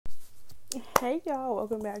Hey y'all,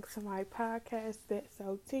 welcome back to my podcast, That's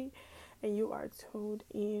OT, and you are tuned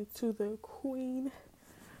in to the Queen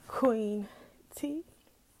T.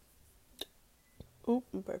 Oop,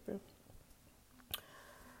 I'm burping.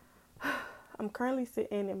 I'm currently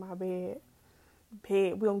sitting in my bed.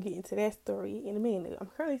 We're gonna get into that story in a minute. I'm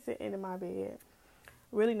currently sitting in my bed.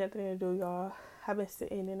 Really nothing to do, y'all. I've been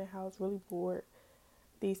sitting in the house really bored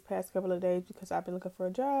these past couple of days because I've been looking for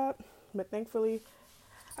a job. But thankfully,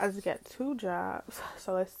 I just got two jobs.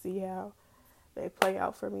 So let's see how they play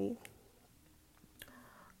out for me.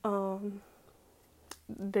 Um,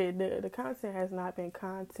 the content has not been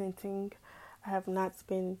contenting. I have not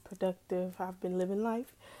been productive. I've been living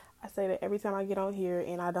life. I say that every time I get on here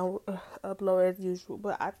and I don't upload as usual,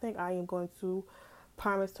 but I think I am going to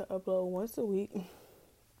promise to upload once a week.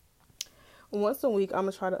 Once a week, I'm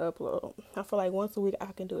gonna try to upload. I feel like once a week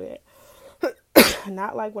I can do that.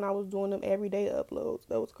 Not like when I was doing them everyday uploads.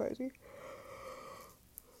 That was crazy.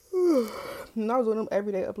 When I was doing them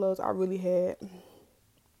everyday uploads, I really had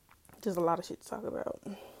just a lot of shit to talk about.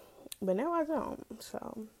 But now I don't.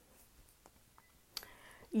 So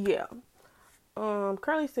yeah.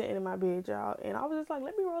 Currently sitting in my bed, y'all, and I was just like,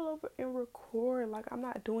 let me roll over and record. Like, I'm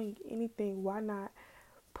not doing anything. Why not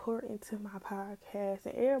pour into my podcast?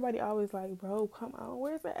 And everybody always like, bro, come on,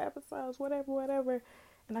 where's the episodes? Whatever, whatever.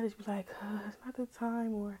 And I just be like, it's not the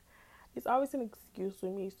time, or it's always an excuse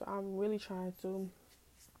with me. So I'm really trying to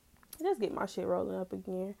just get my shit rolling up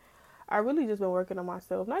again. I really just been working on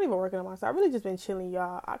myself. Not even working on myself. I really just been chilling,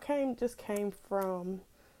 y'all. I came from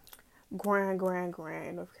grind,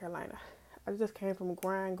 North Carolina. I just came from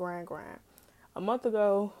grind. A month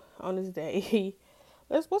ago on this day,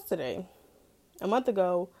 what's today? A month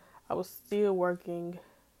ago, I was still working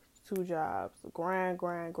two jobs, grind,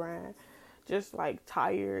 just like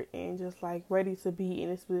tired and just like ready to be in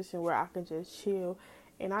this position where I can just chill.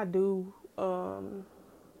 And I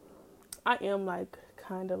am like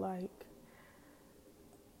kind of like,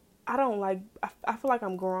 I don't like, I feel like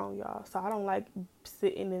I'm grown, y'all. So I don't like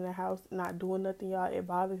sitting in the house not doing nothing, y'all. It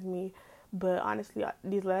bothers me. But honestly,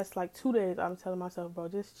 these last like 2 days, I'm telling myself, bro,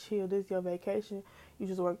 just chill. This is your vacation. You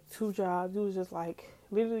just worked two jobs. You was just like,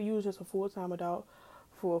 literally, you was just a full-time adult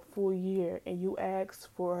for a full year. And you asked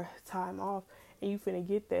for time off. And you finna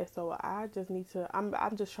get that. So I just need to, I'm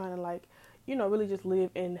just trying to like, really just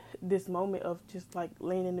live in this moment of just like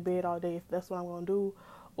laying in the bed all day if that's what I'm going to do.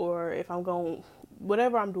 Or if I'm going,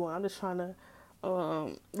 whatever I'm doing, I'm just trying to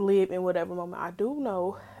live in whatever moment. I do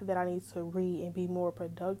know that I need to read and be more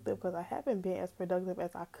productive because I haven't been as productive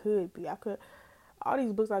as I could be. All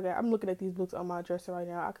these books I got, I'm looking at these books on my dresser right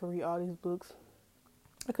now. I could read all these books.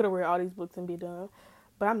 I could have read all these books and be done.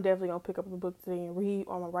 But I'm definitely going to pick up a book today and read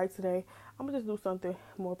on my right today. I'm going to just do something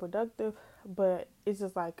more productive. But it's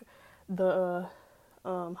just like the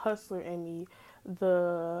hustler in me,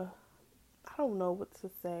 I don't know what to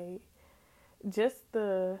say, just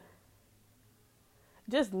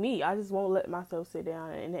just me. I just won't let myself sit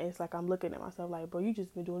down, and it's like I'm looking at myself like, bro, you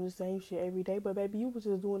just been doing the same shit every day. But baby, you was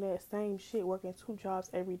just doing that same shit, working two jobs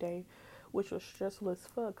every day, which was stressful as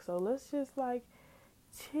fuck. So let's just like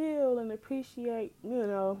chill and appreciate,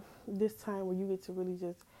 this time where you get to really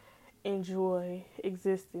just enjoy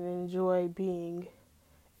existing, enjoy being,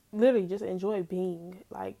 literally just enjoy being,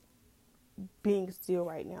 like being still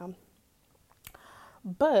right now.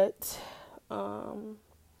 But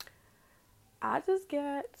I just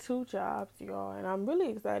got two jobs, y'all, and I'm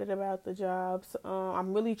really excited about the jobs.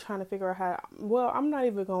 I'm really trying to figure out well, I'm not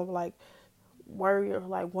even gonna like worry or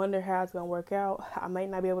like wonder how it's gonna work out. I might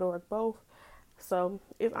not be able to work both. So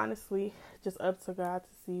it's honestly just up to God to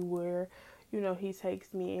see where, He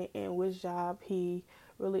takes me and which job He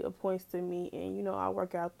really appoints to me, and I'll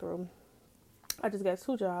work out through. I just got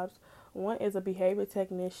two jobs. One is a behavior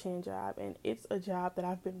technician job, and it's a job that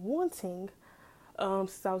I've been wanting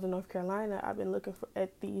since I was in North Carolina. I've been looking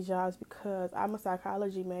at these jobs because I'm a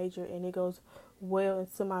psychology major and it goes well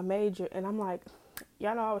into my major. And I'm like,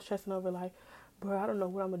 y'all know I was stressing over like, bro, I don't know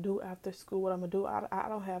what I'm gonna do after school. What I'm gonna do? I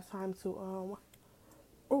don't have time to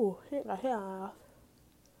hit my hair.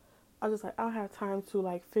 I was just like, I don't have time to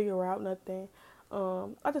like figure out nothing.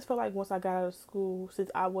 I just felt like once I got out of school,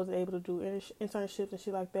 since I wasn't able to do internships and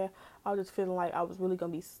shit like that, I was just feeling like I was really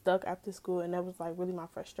gonna be stuck after school, and that was like really my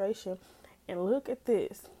frustration. And look at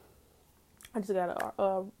this, I just got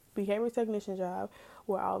a behavior technician job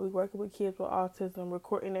where I'll be working with kids with autism,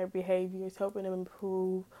 recording their behaviors, helping them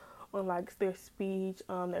improve on like their speech,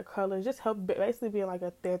 their colors, just help basically being like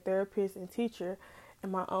their therapist and teacher in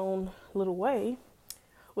my own little way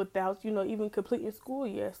without, even completing school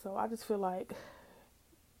yet. So I just feel like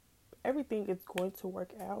everything is going to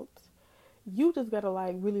work out. you just gotta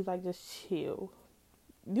like really like just chill.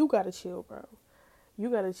 You gotta chill, bro. You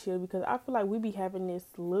gotta chill because I feel like we be having this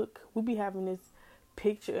look, we be having this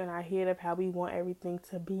picture in our head of how we want everything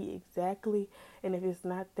to be exactly, and if it's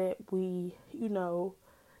not that, we,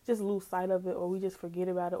 just lose sight of it, or we just forget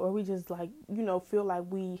about it, or we just like, feel like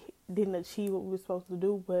we didn't achieve what we were supposed to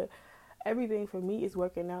do. But everything for me is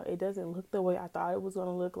working out. It doesn't look the way I thought it was going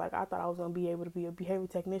to look. Like, I thought I was going to be able to be a behavior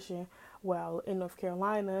technician while in North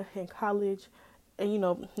Carolina in college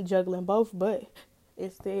and, juggling both. But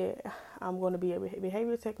instead, I'm going to be a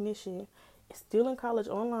behavior technician, still in college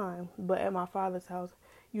online, but at my father's house,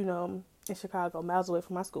 in Chicago, miles away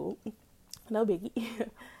from my school. No biggie.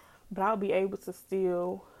 But I'll be able to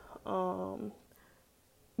still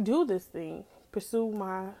do this thing, pursue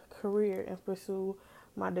my career and pursue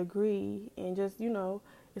my degree, and just,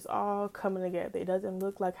 it's all coming together. It doesn't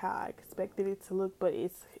look like how I expected it to look, but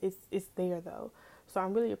it's there though. So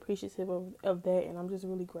I'm really appreciative of that, and I'm just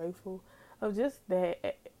really grateful of just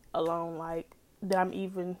that alone, like that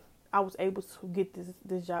I was able to get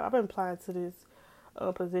this job. I've been applying to this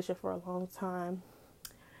position for a long time,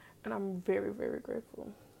 and I'm very, very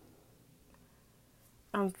grateful.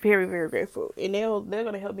 I'm very, very grateful, and they're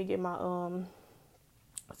gonna help me get my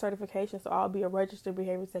certification, so I'll be a registered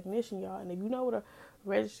behavior technician, y'all. And if you know what a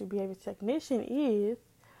registered behavior technician is,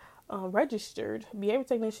 registered behavior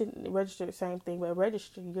technician, registered, same thing, but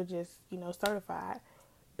registered, you're just certified,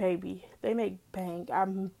 baby. They make bank.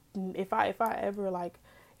 If I ever like,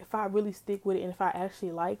 if I really stick with it, and if I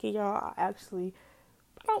actually like it, y'all,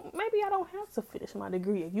 maybe I don't have to finish my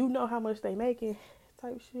degree. If you know how much they making,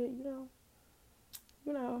 type shit, you know.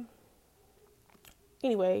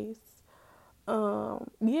 Anyways,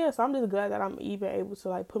 yeah, so I'm just glad that I'm even able to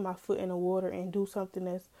like put my foot in the water and do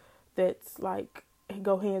something that's like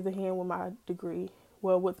go hands in hand with my degree.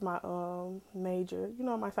 Well, with my major,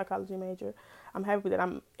 my psychology major. I'm happy that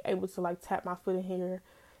I'm able to like tap my foot in here,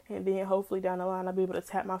 and then hopefully down the line I'll be able to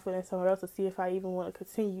tap my foot in somewhere else to see if I even want to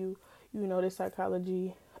continue, this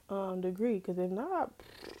psychology degree. Because if not,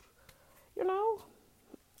 you know,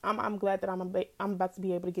 I'm glad that I'm about to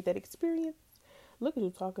be able to get that experience. Look at you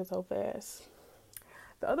talking so fast.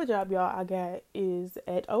 The other job, y'all, I got is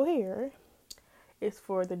at O'Hare. It's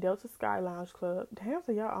for the Delta Sky Lounge Club. Damn,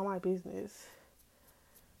 so y'all all my business.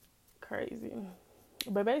 Crazy.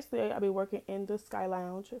 But basically, I'll be working in the Sky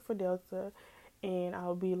Lounge for Delta, and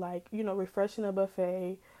I'll be like, refreshing the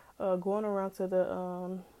buffet, going around to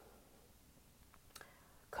the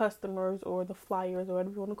customers or the flyers or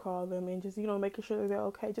whatever you want to call them, and just making sure that they're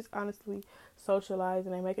okay. Just honestly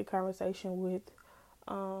socializing and making conversation with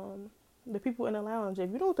the people in the lounge.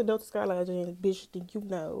 If you know what the Delta Sky Lounge is, bitch, then you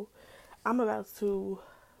know. I'm about to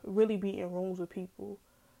really be in rooms with people.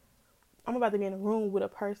 I'm about to be in a room with a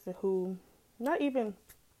person who, not even,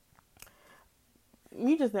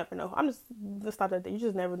 you just never know. Let's stop that there. You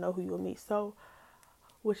just never know who you'll meet. So,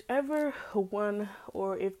 whichever one,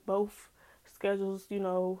 or if both schedules,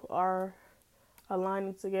 are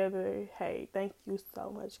aligning together, hey, thank you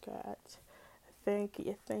so much, God. Thank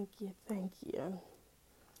you, thank you, thank you.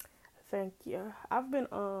 Thank you. I've been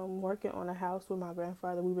working on a house with my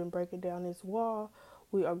grandfather. We've been breaking down this wall.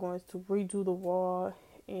 We are going to redo the wall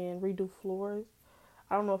and redo floors.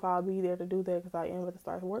 I don't know if I'll be there to do that because I am going to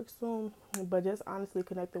start work soon. But just honestly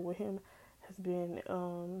connecting with him has been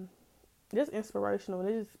just inspirational.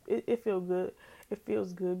 And it feels good. It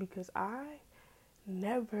feels good because I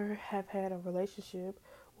never have had a relationship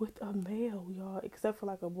with a male, y'all, except for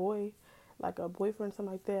like a boy, like a boyfriend,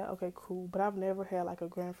 something like that. Okay, cool. But I've never had like a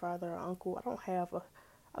grandfather or uncle.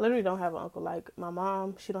 I literally don't have an uncle. Like my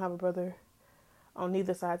mom, she don't have a brother on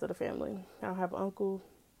neither sides of the family. I don't have an uncle.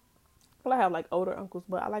 Well, I have like older uncles,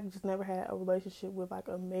 but I like just never had a relationship with like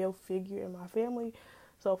a male figure in my family.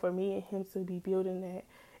 So for me and him to be building that,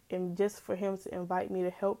 and just for him to invite me to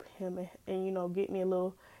help him and get me a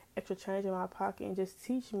little extra change in my pocket and just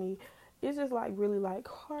teach me, it's just like really like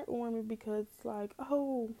heartwarming because like,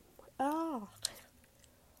 oh, ah,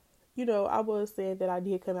 I was saying that I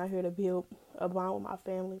did come out here to build a bond with my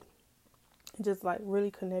family, and just like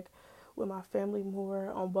really connect with my family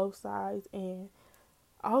more on both sides. And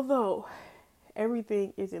although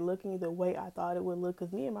everything isn't looking the way I thought it would look,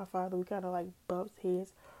 because me and my father, we kind of like bumped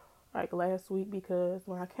heads like last week, because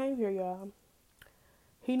when I came here, y'all,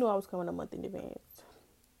 he knew I was coming a month in advance.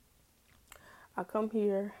 I come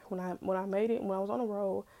here when I made it, when I was on the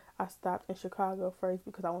road, I stopped in Chicago first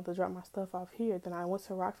because I wanted to drop my stuff off here. Then I went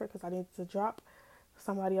to Rockford because I needed to drop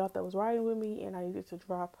somebody off that was riding with me, and I needed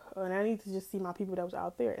to just see my people that was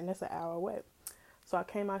out there, and that's an hour away. So I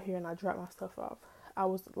came out here and I dropped my stuff off. I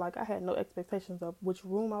was like, I had no expectations of which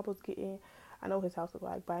room I was getting. I know his house was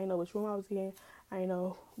like, but I didn't know which room I was in. I didn't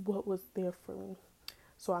know what was there for me.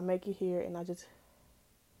 So I make it here and I just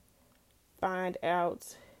find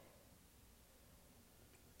out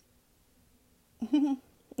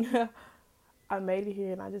I made it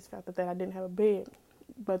here and I just found out that I didn't have a bed.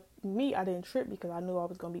 But me, I didn't trip because I knew I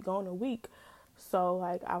was gonna be gone a week. So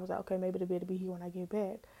like I was like, okay, maybe the bed will be here when I get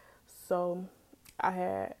back. So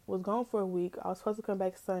was gone for a week. I was supposed to come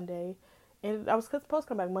back Sunday, and I was supposed to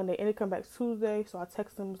come back Monday, and it come back Tuesday. So I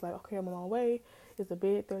texted him, was like, okay, I'm on my way. Is the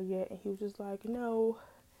bed there yet? And he was just like, no,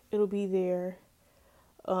 it'll be there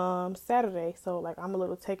Saturday. So like I'm a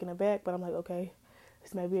little taken aback, but I'm like, okay,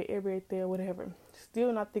 this may be an airbed there, whatever.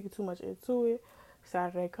 Still not thinking too much into it.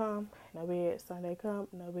 Saturday come, no bed. Sunday come,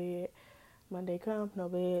 no bed. Monday come, no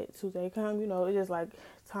bed. Tuesday come, it's just like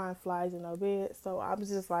time flies and no bed. So I was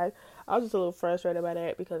just like, I was just a little frustrated by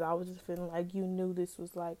that because I was just feeling like you knew this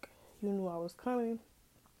was like, you knew I was coming.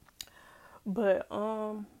 But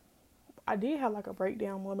I did have like a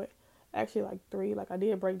breakdown moment, actually like 3. Like I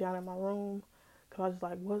did break down in my room because I was just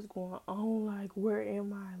like, what's going on? Like, where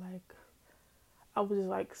am I? Like, I was just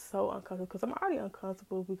like so uncomfortable because I'm already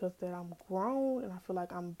uncomfortable because that I'm grown and I feel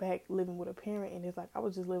like I'm back living with a parent, and it's like I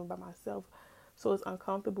was just living by myself, so it's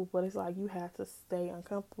uncomfortable, but it's like you have to stay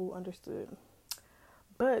uncomfortable, understood.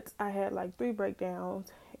 But I had like 3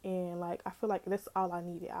 breakdowns, and like I feel like that's all I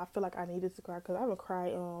needed. I feel like I needed to cry because I haven't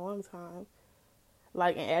cried in a long time.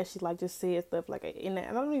 Like, and as she like just said stuff like in that,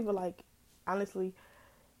 and I don't even like, honestly,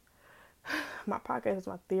 my podcast is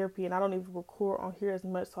my therapy, and I don't even record on here as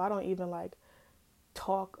much, so I don't even like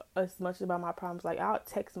talk as much about my problems. Like I'll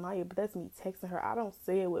text Maya, but that's me texting her. I don't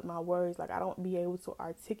say it with my words. Like I don't be able to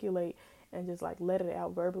articulate and just like let it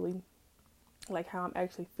out verbally, like how I'm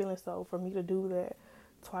actually feeling. So for me to do that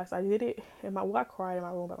twice, I did it in I cried in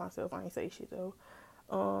my room by myself. I ain't say shit though.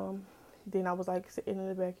 Then I was like sitting in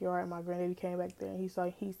the backyard, and my granddaddy came back there, and he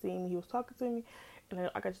seen me, he was talking to me, and then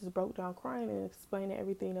like I just broke down crying and explaining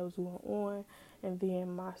everything that was going on. And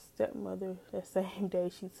then my stepmother, that same day,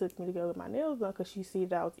 she took me to go get my nails done because she see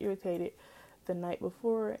that I was irritated the night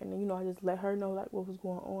before, and then I just let her know like what was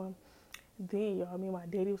going on. Then y'all, me and my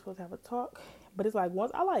daddy was supposed to have a talk, but it's like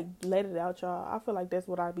once I like let it out, y'all, I feel like that's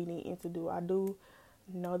what I be needing to do. I do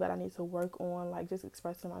know that I need to work on like just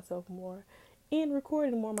expressing myself more and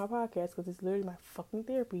recording more of my podcast because it's literally my fucking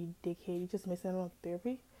therapy, dickhead. You just missing out on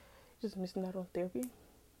therapy. Just missing out on therapy.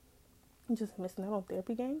 Just missing out on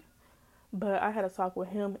therapy, gang. But I had a talk with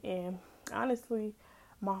him, and honestly,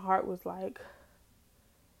 my heart was like,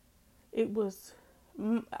 it was,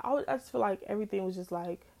 I just feel like everything was just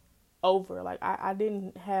like over. Like I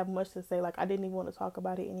didn't have much to say. Like I didn't even want to talk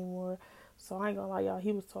about it anymore. So I ain't gonna lie, y'all,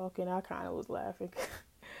 he was talking, I kind of was laughing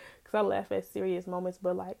because I laugh at serious moments.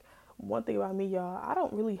 But like, one thing about me, y'all, I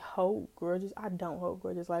don't really hold grudges. I don't hold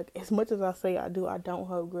grudges. Like, as much as I say I do, I don't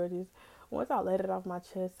hold grudges. Once I let it off my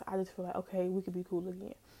chest, I just feel like, okay, we could be cool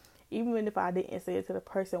again. Even if I didn't say it to the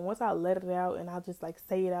person, once I let it out and I just like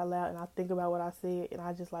say it out loud and I think about what I said and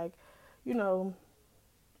I just like, go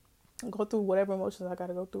through whatever emotions I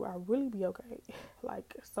gotta go through, I really be okay.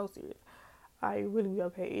 Like, so serious. I really be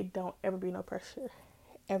okay. It don't ever be no pressure.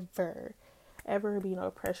 Ever be no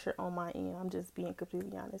pressure on my end. I'm just being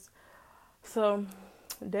completely honest. So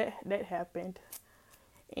that happened,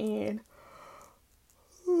 and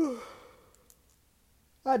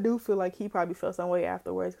I do feel like he probably felt some way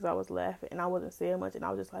afterwards because I was laughing and I wasn't saying much, and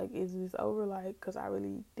I was just like, is this over? Like, because I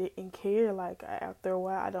really didn't care. Like, after a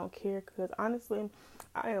while, I don't care because honestly,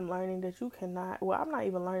 I am learning that you cannot, well, I'm not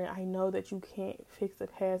even learning. I know that you can't fix the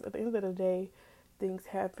past. At the end of the day, things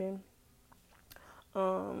happen.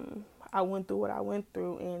 I went through what I went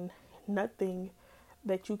through, and nothing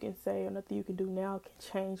that you can say or nothing you can do now can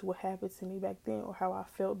change what happened to me back then or how I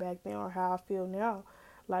felt back then or how I feel now.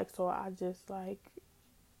 Like, so I just like,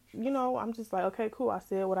 I'm just like, okay, cool. I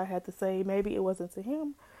said what I had to say. Maybe it wasn't to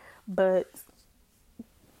him, but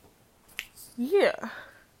yeah.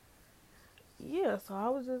 So I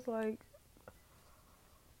was just like,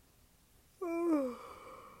 so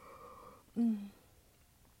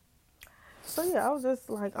yeah, I was just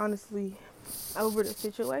like, honestly, over the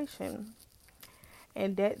situation.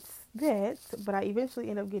 And that's that. But I eventually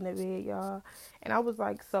ended up getting a bed, y'all. And I was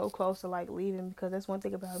like so close to like leaving because that's one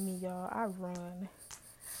thing about me, y'all. I run.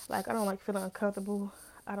 Like, I don't like feeling uncomfortable.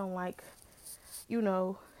 I don't like,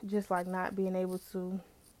 just like not being able to.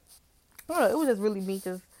 I don't know. It was just really me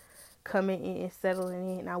just coming in and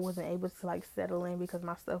settling in. And I wasn't able to like settle in because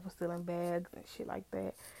my stuff was still in bags and shit like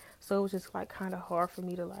that. So it was just like kind of hard for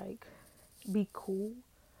me to like be cool.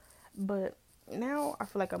 But now I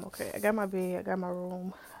feel like I'm okay. I got my bed, I got my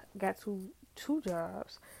room, got two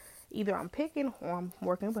jobs. Either I'm picking or I'm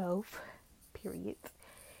working both. period.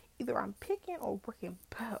 Either I'm picking or working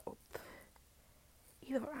both.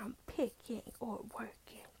 Either I'm picking or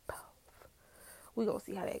working both. We gonna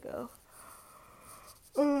see how that go.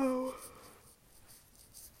 Oh.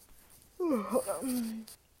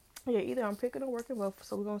 Yeah, either I'm picking or working both,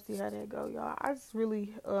 so we're gonna see how that go, y'all. I just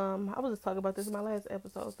really, I was just talking about this in my last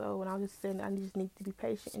episode, though, when I was just saying I just need to be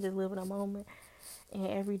patient and just live in a moment. And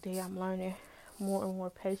every day I'm learning more and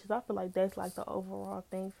more patience. I feel like that's like the overall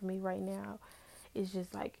thing for me right now. It's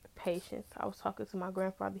just like patience. I was talking to my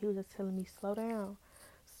grandfather. He was just telling me, slow down.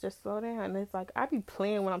 Just slow down. And it's like, I be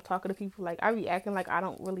playing when I'm talking to people. Like, I be acting like I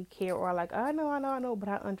don't really care. Or like, I know. But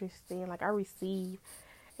I understand. Like, I receive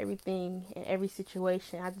everything in every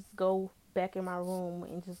situation. I just go back in my room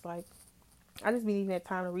and just like, I just be needing that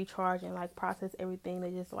time to recharge and like process everything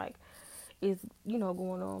that just like is,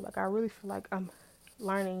 going on. Like, I really feel like I'm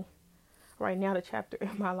learning right now. The chapter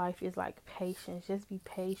in my life is like patience. Just be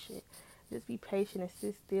patient. Just be patient and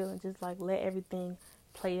sit still and just like let everything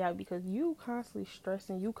play out, because you constantly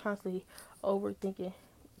stressing, you constantly overthinking,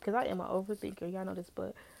 because I am an overthinker, y'all know this,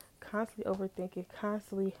 but constantly overthinking,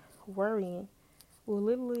 constantly worrying will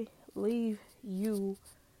literally leave you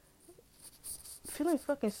feeling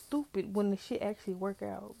fucking stupid when the shit actually work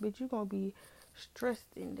out. But you gonna be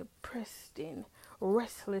stressed and depressed and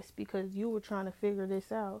restless because you were trying to figure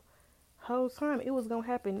this out. Whole time it was gonna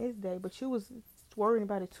happen this day, but you was worrying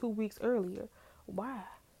about it 2 weeks earlier. Why?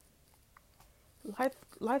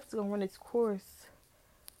 Life's gonna run its course.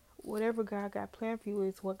 Whatever God got planned for you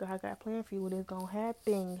is what God got planned for you. It is gonna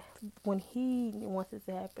happen when He wants it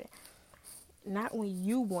to happen, not when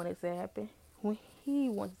you want it to happen. When He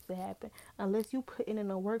wants it to happen. Unless you put in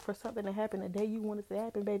the work for something to happen the day you want it to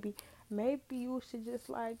happen, baby, maybe you should just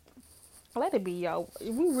like let it be, y'all.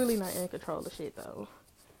 We really not in control of shit, though.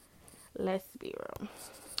 Let's be real.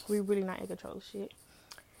 We really not in control of shit.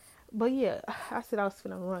 But yeah, I said I was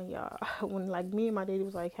finna run, y'all. When like me and my daddy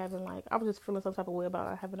was like having like, I was just feeling some type of way about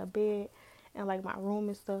like, having a bed and like my room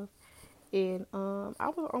and stuff. And I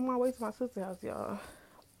was on my way to my sister's house, y'all.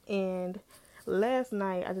 And last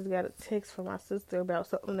night I just got a text from my sister about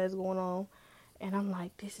something that's going on. And I'm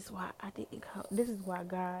like, this is why I didn't come. This is why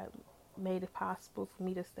God made it possible for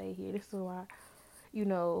me to stay here. This is why,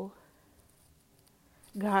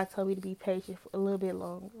 God told me to be patient for a little bit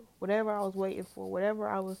longer. Whatever I was waiting for, whatever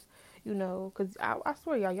I was, because I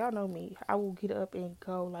swear, y'all know me. I will get up and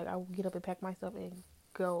go. Like, I will get up and pack myself and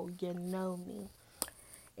go. You know me.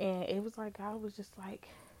 And it was like, God was just like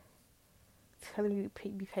telling me to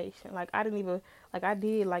be patient. Like, I didn't even, like, I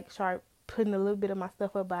did, like, start putting a little bit of my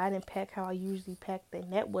stuff up, but I didn't pack how I usually pack.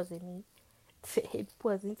 And that wasn't me. It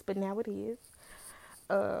wasn't, but now it is.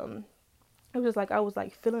 It was like I was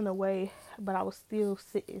like feeling away, but I was still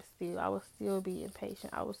sitting still. I was still being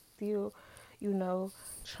patient. I was still,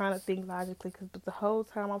 trying to think logically. But the whole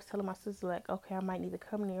time I was telling my sister, like, okay, I might need to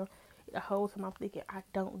come there. The whole time I'm thinking I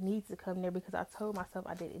don't need to come there, because I told myself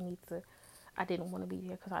I didn't need to. I didn't want to be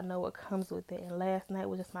there because I know what comes with it. And last night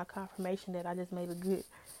was just my confirmation that I just made a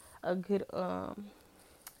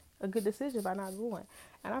good decision by not going.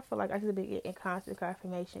 And I feel like I just been getting constant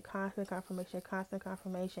confirmation that,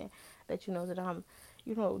 that I'm,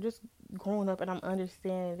 just growing up and I'm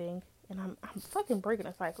understanding, and I'm fucking breaking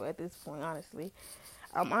a cycle at this point, honestly.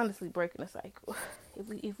 I'm honestly breaking a cycle. if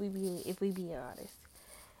we be honest.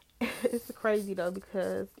 It's crazy though,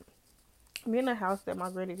 because me in the house that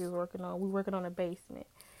my granddaddy is working on, we working on a basement,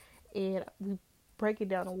 and we breaking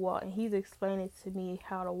down the wall, and he's explaining to me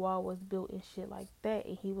how the wall was built and shit like that.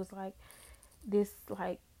 And he was like, this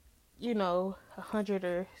like 100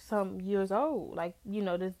 or something years old, like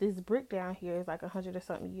this brick down here is like 100 or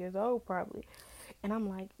something years old probably. And I'm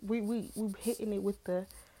like, we hitting it with the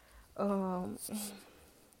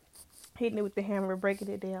hammer, breaking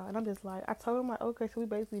it down. And I'm just like, I told him, like, okay, so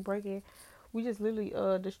we just literally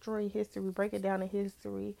destroying history, we break it down in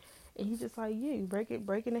history. And he's just like, yeah, you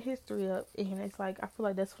breaking the history up. And it's like, I feel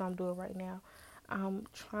like that's what I'm doing right now. I'm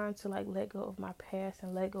trying to like let go of my past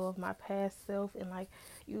and let go of my past self, and like,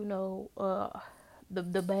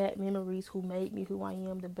 the bad memories who made me who I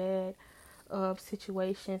am, the bad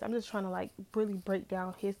situations. I'm just trying to like really break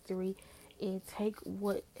down history and take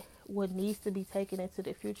what needs to be taken into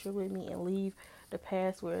the future with me, and leave the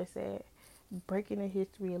past where it's at. Breaking the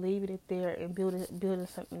history and leaving it there, and building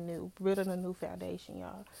something new, building a new foundation,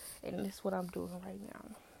 y'all. And that's what I'm doing right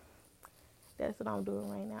now. That's what I'm doing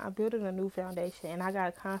right now. I'm building a new foundation, and I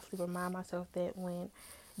gotta constantly remind myself that when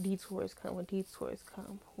detours come,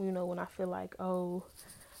 when I feel like, oh,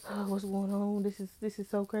 what's going on? This is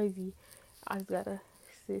so crazy. I just gotta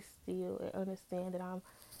sit still and understand that I'm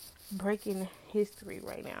breaking history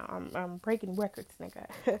right now. I'm breaking records,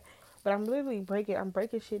 nigga. But I'm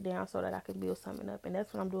breaking shit down so that I can build something up, and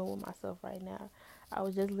that's what I'm doing with myself right now. I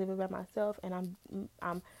was just living by myself, and I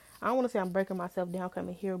don't want to say I'm breaking myself down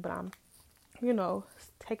coming here, but I'm,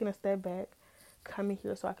 taking a step back, coming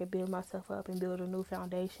here so I can build myself up and build a new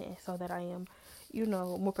foundation, so that I am,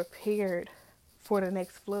 more prepared for the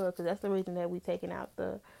next flood. Because that's the reason that we taking out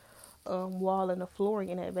the wall and the flooring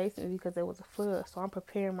in that basement, because there was a flood. So I'm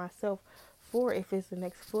preparing myself for if it's the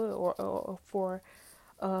next flood, or for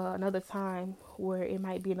another time where it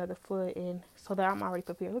might be another flood, and so that I'm already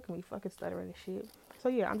prepared. Look at me fucking stuttering and shit. So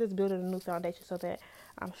yeah, I'm just building a new foundation so that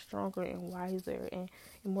I'm stronger and wiser and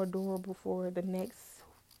more durable for the next,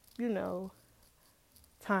 you know,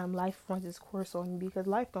 time life runs its course on me, because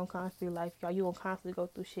life gonna constantly life, y'all. You gonna constantly go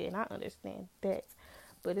through shit, and I understand that.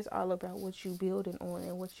 But it's all about what you building on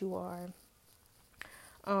and what you are,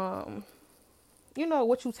 um,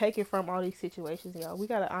 what you taking from all these situations, y'all. We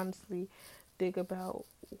gotta honestly think about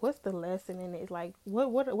what's the lesson in it. Like,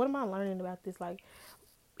 what am I learning about this? Like,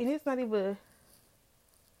 and it's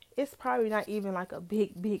probably not even like a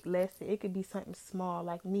big lesson. It could be something small,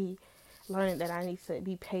 like me learning that I need to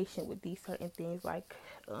be patient with these certain things. Like,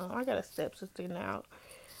 I got a stepsister now,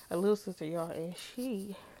 a little sister, y'all, and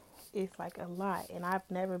she is like a lot. And I've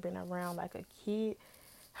never been around like a kid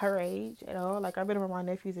her age at all. Like, I've been around my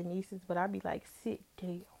nephews and nieces, but I'd be like, sit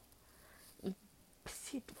down,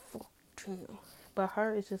 sit the fuck down. But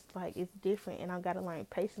her is just like, it's different, and I gotta learn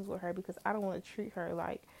patience with her, because I don't want to treat her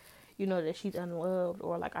like, that she's unloved,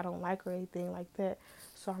 or like I don't like her or anything like that.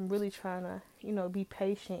 So I'm really trying to, be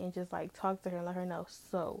patient and just like talk to her and let her know,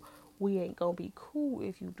 so we ain't gonna be cool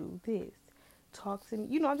if you do this. Talk to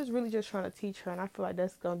me. I'm just really just trying to teach her, and I feel like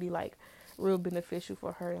that's gonna be like real beneficial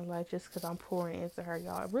for her in life, just because I'm pouring into her,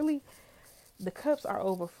 y'all. Really, the cups are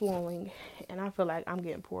overflowing, and I feel like I'm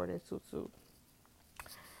getting poured into too.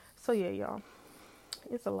 So yeah, y'all.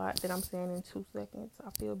 It's a lot that I'm saying in 2 seconds. I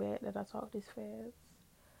feel bad that I talk this fast.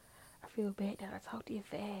 I feel bad that I talk this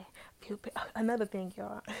fast. I feel bad. Another thing,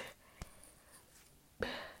 y'all.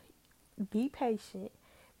 Be patient,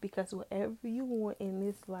 because whatever you want in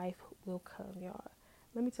this life will come, y'all.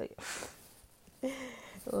 Let me tell you.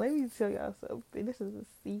 Let me tell y'all something. This is a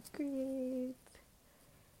secret.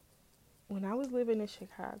 When I was living in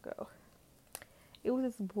Chicago, it was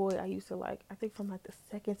this boy I used to like. I think from like the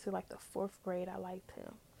second to like the fourth grade, I liked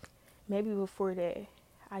him. Maybe before that,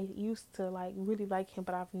 I used to like really like him,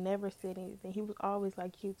 but I've never said anything. He was always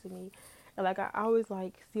like cute to me, and like I always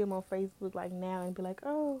like see him on Facebook like now and be like,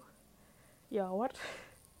 oh, yo, what?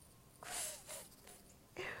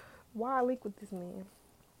 Why I link with this man?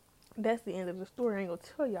 That's the end of the story. I ain't gonna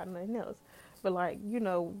tell y'all nothing else. But like, we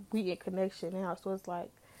in connection now, so it's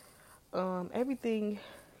like, everything,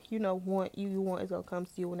 you want is gonna come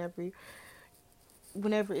to you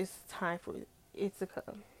whenever it's time for it to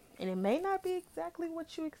come. And it may not be exactly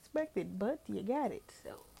what you expected, but you got it.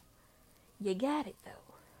 So you got it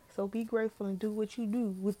though. So be grateful and do what you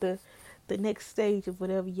do with the next stage of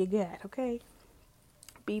whatever you got, okay?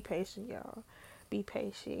 Be patient, y'all. Be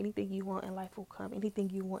patient. Anything you want in life will come. Anything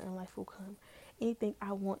you want in life will come. Anything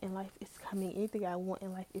I want in life is coming. Anything I want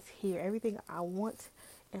in life is here. Everything I want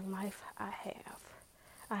in life, I have.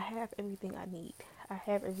 I have everything I need. I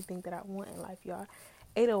have everything that I want in life, y'all.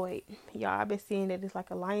 808, y'all. I've been seeing that it's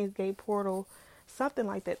like a Lionsgate portal, something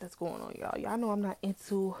like that that's going on, y'all. Y'all know I'm not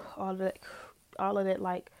into all of that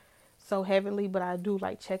like so heavenly, but I do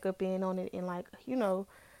like check up in on it and like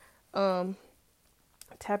um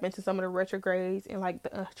tap into some of the retrogrades and like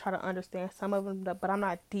try to understand some of them, but I'm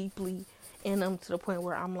not deeply in them to the point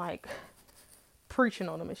where I'm like preaching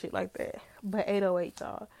on them and shit like that. But 808,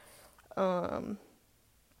 y'all.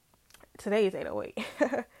 Today is 808.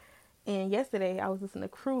 And yesterday I was listening to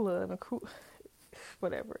Crew Love and Crew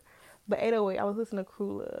whatever. But 808, I was listening to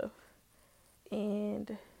Crew Love,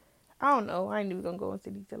 and I don't know, I ain't even gonna go into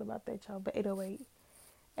detail about that, y'all. But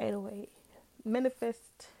 808,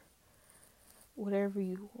 manifest whatever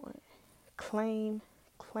you want. Claim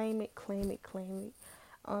it, claim it, claim it.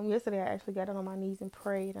 Yesterday I actually got on my knees and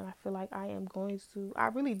prayed, and I feel like I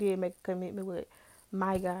really did make a commitment with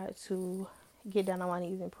my God to get down on my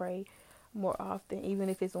knees and pray more often, even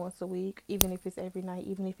if it's once a week, even if it's every night,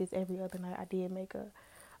 even if it's every other night. I did make a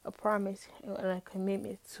promise and a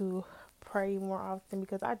commitment to pray more often,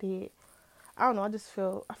 because I don't know, I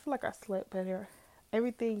feel like I slept better.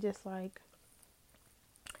 Everything just like,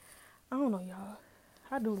 I don't know, y'all.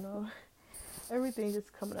 I do know. Everything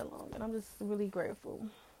just coming along, and I'm just really grateful.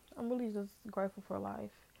 I'm really just grateful for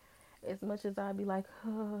life. As much as I'd be like,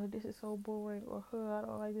 oh, this is so boring, or oh, I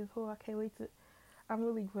don't like this, oh, I can't wait to. I'm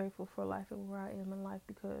really grateful for life and where I am in life,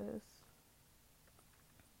 because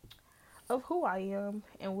of who I am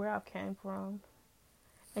and where I've came from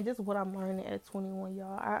and just what I'm learning at 21,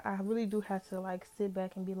 y'all. I really do have to like sit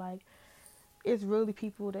back and be like, it's really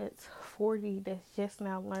people that's 40 that's just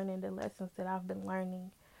now learning the lessons that I've been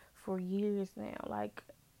learning for years now. Like,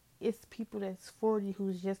 it's people that's 40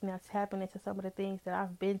 who's just now tapping into some of the things that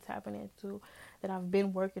I've been tapping into, that I've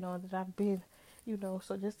been working on, that I've been,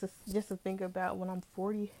 so just to think about when I'm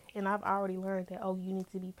 40 and I've already learned that, oh, you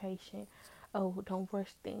need to be patient. Oh, don't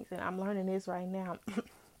rush things. And I'm learning this right now.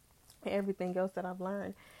 And everything else that I've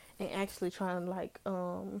learned, and actually trying to like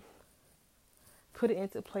put it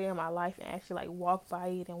into play in my life and actually like walk by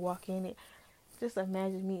it and walk in it. Just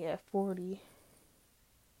imagine me at 40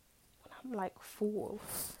 when I'm like full.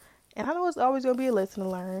 And I know it's always gonna be a lesson to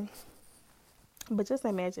learn, but just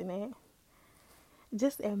imagine that.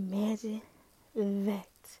 Just imagine that.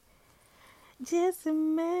 Just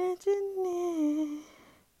imagine it.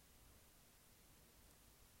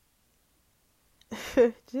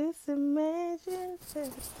 Just imagine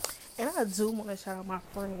that. And I do want to shout out my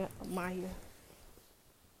friend Amaya.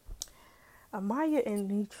 Amaya and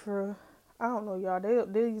Nitra, I don't know, y'all.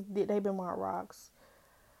 They been my rocks,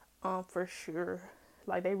 for sure.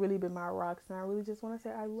 Like, they really been my rocks, and I really just want to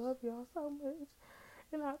say I love y'all so much,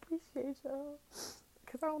 and I appreciate y'all,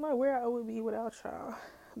 cause I don't know where I would be without y'all.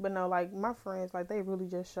 But no, like, my friends, like, they really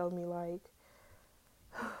just showed me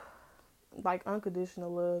like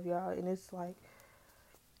unconditional love, y'all, and it's like,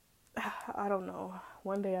 I don't know.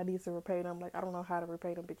 One day I need to repay them. Like, I don't know how to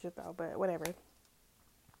repay them bitches though, but whatever.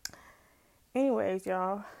 Anyways,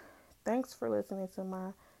 y'all, thanks for listening to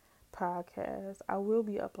my podcast. I will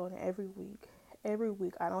be uploading every week. Every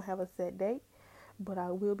week. I don't have a set date, but I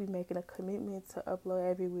will be making a commitment to upload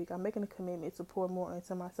every week. I'm making a commitment to pour more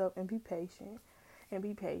into myself and be patient. And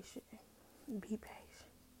be patient. Be patient.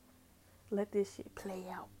 Let this shit play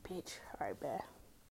out, bitch. Alright, bye.